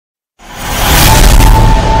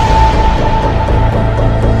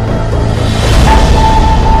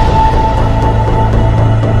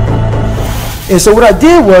And so what I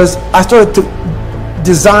did was I started to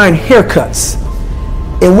design haircuts.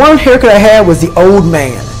 And one haircut I had was the old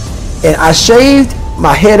man. And I shaved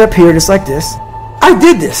my head up here just like this. I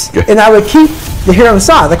did this. And I would keep the hair on the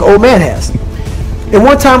side like an old man has. And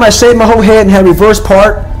one time I shaved my whole head and had a reverse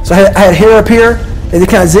part. So I had hair up here and it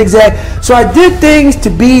kind of zigzag. So I did things to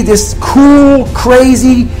be this cool,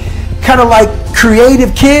 crazy, kind of like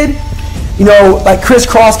creative kid. You know, like Criss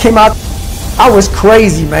Cross came out. I was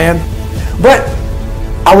crazy, man. But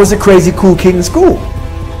I was a crazy, cool kid in school.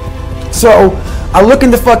 So I look in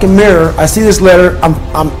the fucking mirror. I see this letter. I'm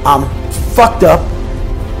fucked up.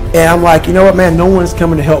 And I'm like, you know what, man? No one's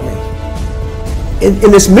coming to help me.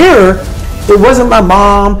 In this mirror, it wasn't my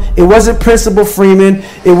mom. It wasn't Principal Freeman.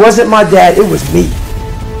 It wasn't my dad. It was me.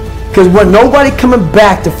 Because wasn't nobody coming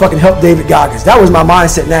back to fucking help David Goggins. That was my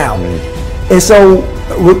mindset now. And so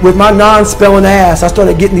with my non-spelling ass, I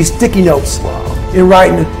started getting these sticky notes and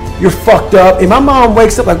writing, "You're fucked up." And my mom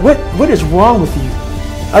wakes up like, what is wrong with you?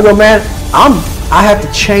 I go, man, I have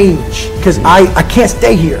to change because I can't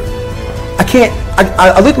stay here. I can't.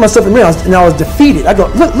 I looked at myself in the mirror and I was defeated. I go,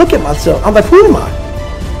 look at myself. I'm like, who am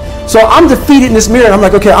I? So I'm defeated in this mirror. And I'm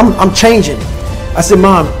like, okay, I'm changing. I said,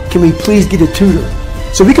 Mom, can we please get a tutor?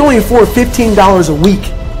 So we can only afford $15 a week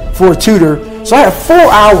for a tutor. So I have 4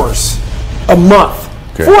 hours a month.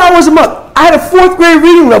 Okay. 4 hours a month. I had a 4th grade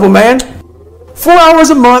reading level, man. 4 hours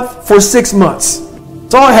a month for 6 months.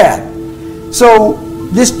 That's all I had. So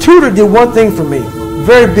this tutor did one thing for me,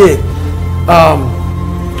 very big.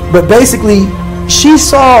 But basically, she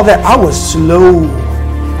saw that I was slow,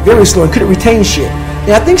 very slow, and couldn't retain shit.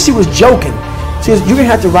 And I think she was joking. She says, "You're gonna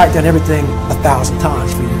have to write down everything 1,000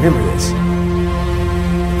 times for you to remember this."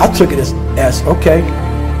 I took it as okay,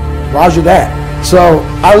 roger that. So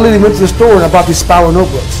I literally went to the store and I bought these spiral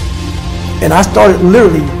notebooks. And I started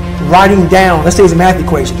literally writing down, let's say it's a math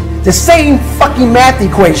equation, the same fucking math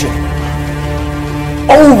equation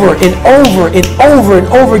over and over and over and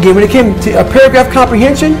over again. When it came to a paragraph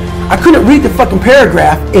comprehension, I couldn't read the fucking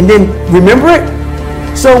paragraph and then remember it.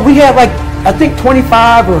 So we had like, I think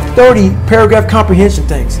 25 or 30 paragraph comprehension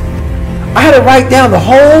things. I had to write down the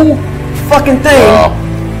whole fucking thing. Wow.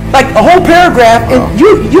 Like a whole paragraph, and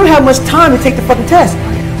you don't have much time to take the fucking test.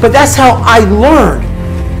 But that's how I learned.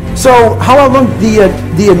 So how I learned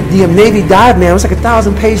the Navy Dive Man, it was like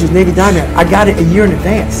 1,000 pages, Navy Dive Man. I got it a year in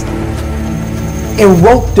advance. And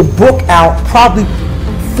wrote the book out probably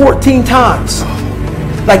 14 times.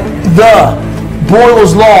 Like the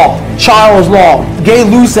Boyle's Law, Child's Law,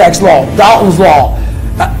 Gay-Lussac's Law, Dalton's Law,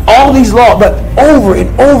 all these laws, but over and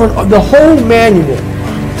over, the whole manual.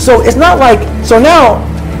 So it's not like, so now,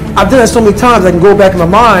 I've done it so many times I can go back in my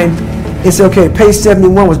mind and say, okay, page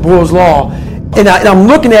 71 was Boyle's Law. And I'm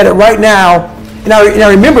looking at it right now, and I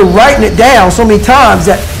remember writing it down so many times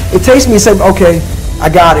that it takes me to say, okay, I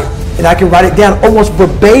got it. And I can write it down almost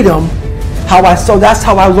verbatim so that's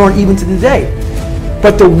how I learn even to today.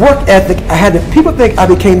 But the work ethic I had, people think I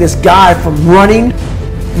became this guy from running.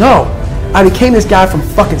 No, I became this guy from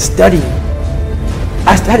fucking studying.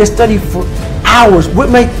 I had to study for hours. What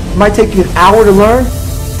might take you an hour to learn?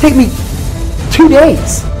 Take me 2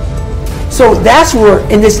 days. So that's where,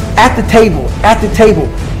 in this, at the table,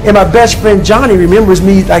 and my best friend Johnny remembers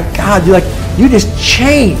me like, God, you just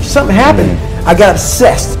changed. Something happened. I got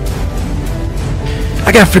obsessed.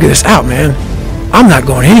 I gotta figure this out, man. I'm not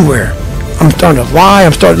going anywhere. I'm starting to lie.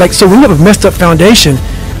 So when you have a messed up foundation,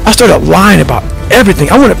 I started lying about everything.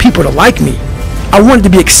 I wanted people to like me. I wanted to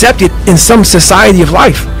be accepted in some society of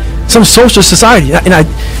life, some social society. And I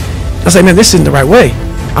was like, man, this isn't the right way.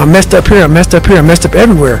 I'm messed up here, I'm messed up here, I'm messed up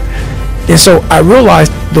everywhere. And so I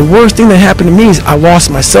realized the worst thing that happened to me is I lost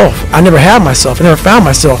myself. I never had myself. I never found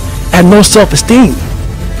myself. I had no self-esteem.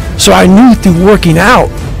 So I knew through working out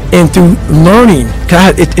and through learning,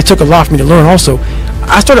 because it took a lot for me to learn also,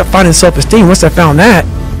 I started finding self-esteem. Once I found that,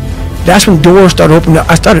 that's when doors started opening up.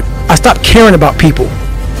 I stopped caring about people,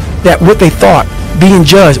 that what they thought, being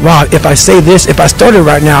judged. Wow, if I say this, if I started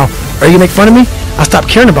right now, are you gonna make fun of me? I stopped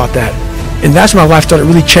caring about that. And that's when my life started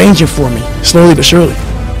really changing for me, slowly but surely.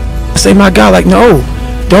 I say, my God, like, no,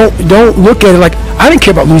 don't look at it like, I didn't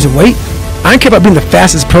care about losing weight. I didn't care about being the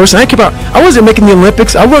fastest person. I wasn't making the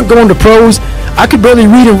Olympics. I wasn't going to pros. I could barely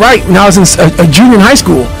read and write when I was in a junior in high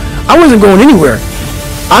school. I wasn't going anywhere.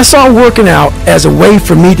 I saw working out as a way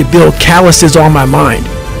for me to build calluses on my mind.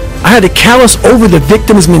 I had to callous over the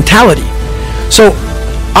victim's mentality. So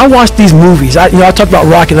I watched these movies. I talked about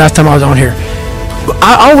Rocky last time I was on here.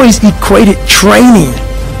 I always equated training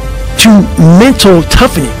to mental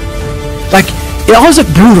toughening. Like, it always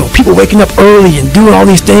looked brutal. People waking up early and doing all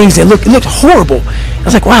these things. It looked horrible. I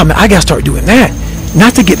was like, wow, man, I got to start doing that.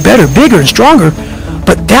 not to get better, bigger, and stronger,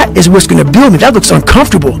 but that is what's going to build me. That looks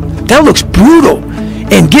uncomfortable. That looks brutal.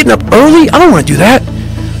 And getting up early, I don't want to do that.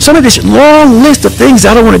 Some of this long list of things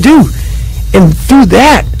I don't want to do. And through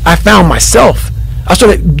that, I found myself. I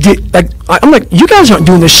started, I'm like, you guys aren't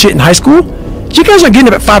doing this shit in high school. You guys aren't getting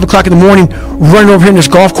up at 5 o'clock in the morning, running over here in this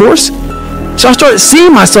golf course. So I started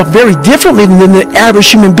seeing myself very differently than the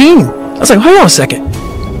average human being. I was like, hold on a second.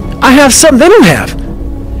 I have something they don't have.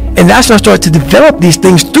 And that's when I started to develop these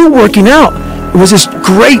things through working out. It was this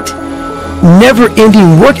great,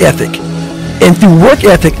 never-ending work ethic. And through work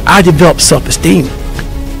ethic, I developed self-esteem.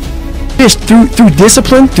 It's through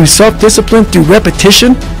discipline, through self-discipline, through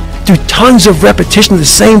repetition, through tons of repetition of the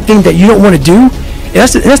same thing that you don't want to do. And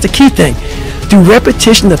that's the key thing. Through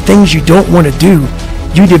repetition of things you don't want to do,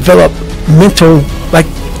 you develop mental, like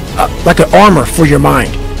an armor for your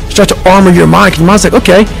mind. You start to armor your mind, because your mind's like,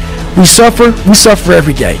 okay, we suffer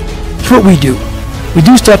every day. That's what we do. We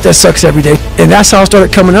do stuff that sucks every day. And that's how I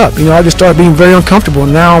started coming up. I just started being very uncomfortable,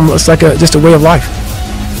 and now it's like just a way of life.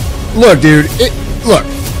 Look, dude,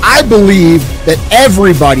 I believe that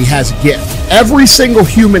everybody has a gift. Every single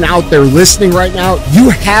human out there listening right now, you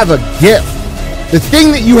have a gift. The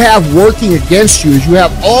thing that you have working against you is you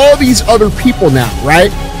have all these other people now,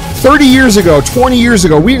 right? 30 years ago, 20 years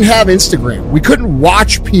ago, we didn't have Instagram. We couldn't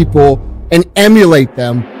watch people and emulate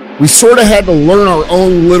them. We sort of had to learn our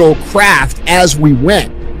own little craft as we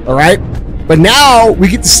went, all right? But now we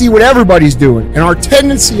get to see what everybody's doing. And our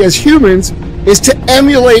tendency as humans is to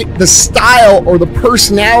emulate the style or the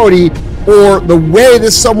personality or the way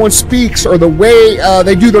that someone speaks or the way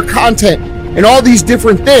they do their content and all these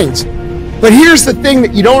different things. But here's the thing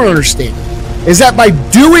that you don't understand, is that by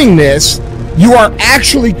doing this, you are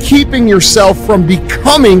actually keeping yourself from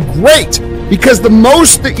becoming great, because the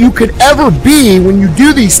most that you could ever be when you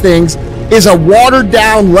do these things is a watered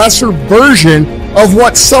down, lesser version of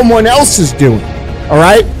what someone else is doing, all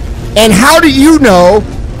right? And how do you know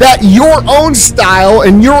that your own style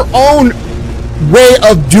and your own way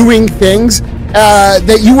of doing things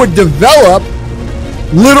that you would develop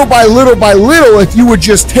little by little by little, if you would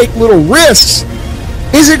just take little risks,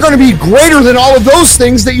 is it going to be greater than all of those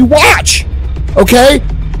things that you watch? Okay?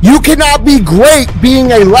 You cannot be great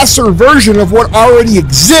being a lesser version of what already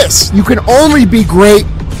exists. You can only be great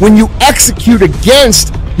when you execute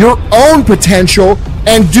against your own potential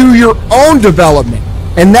and do your own development.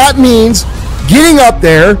 And that means getting up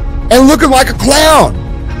there and looking like a clown.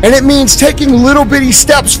 And it means taking little bitty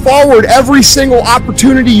steps forward every single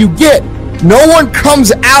opportunity you get. No one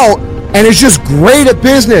comes out and is just great at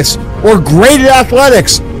business or great at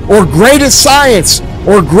athletics or great at science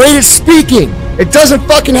or great at speaking. It doesn't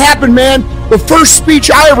fucking happen, man. The first speech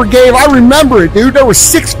I ever gave, I remember it, dude. There were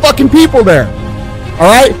 6 fucking people there. All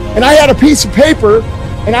right? And I had a piece of paper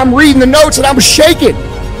and I'm reading the notes and I was shaking.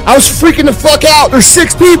 I was freaking the fuck out. There's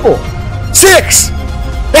 6 people. 6!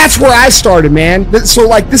 That's where I started, man. So,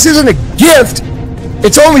 this isn't a gift.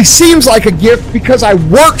 It only seems like a gift because I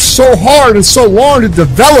worked so hard and so long to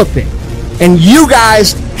develop it. And you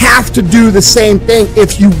guys have to do the same thing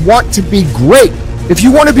if you want to be great. If you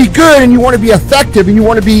want to be good and you want to be effective and you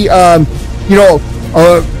want to be, not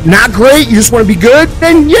great, you just want to be good,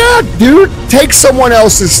 then yeah, dude, take someone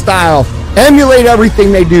else's style. Emulate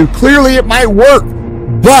everything they do. Clearly it might work.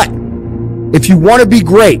 But if you want to be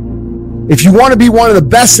great, if you want to be one of the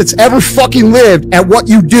best that's ever fucking lived at what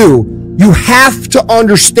you do, you have to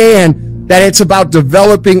understand that it's about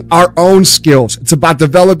developing our own skills. It's about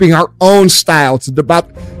developing our own style. It's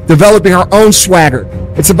about developing our own swagger.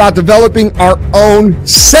 It's about developing our own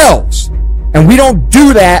selves. And we don't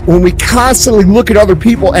do that when we constantly look at other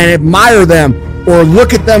people and admire them or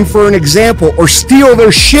look at them for an example or steal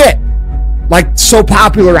their shit, like so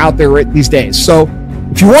popular out there these days. So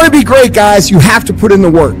if you want to be great, guys, you have to put in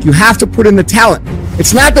the work. You have to put in the talent.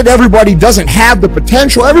 It's not that everybody doesn't have the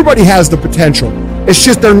potential. Everybody has the potential. It's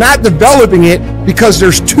just they're not developing it because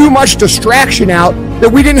there's too much distraction out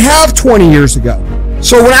that we didn't have 20 years ago.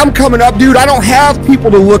 So when I'm coming up, dude, I don't have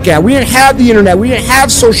people to look at. We didn't have the internet. We didn't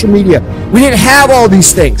have social media. We didn't have all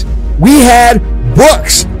these things. We had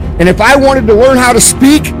books. And if I wanted to learn how to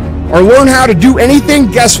speak or learn how to do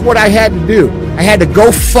anything, guess what I had to do? I had to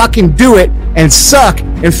go fucking do it and suck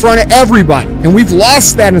in front of everybody. And we've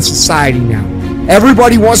lost that in society now.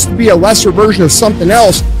 Everybody wants to be a lesser version of something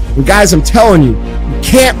else. And guys, I'm telling you, you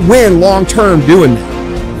can't win long term doing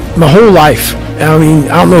that. My whole life, I mean,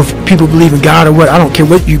 I don't know if people believe in God or what. I don't care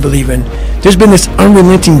what you believe in. There's been this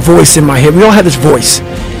unrelenting voice in my head. We all have this voice.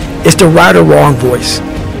 It's the right or wrong voice.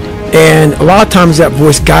 And a lot of times that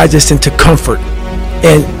voice guides us into comfort.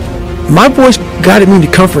 And my voice guided me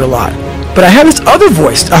into comfort a lot. But I had this other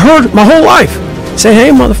voice I heard my whole life. Say, hey,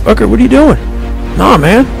 motherfucker, what are you doing? Nah,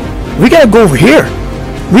 man, we gotta go over here.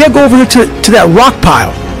 We gotta go over here to that rock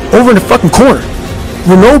pile over in the fucking corner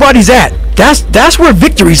where nobody's at. That's where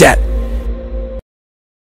victory's at.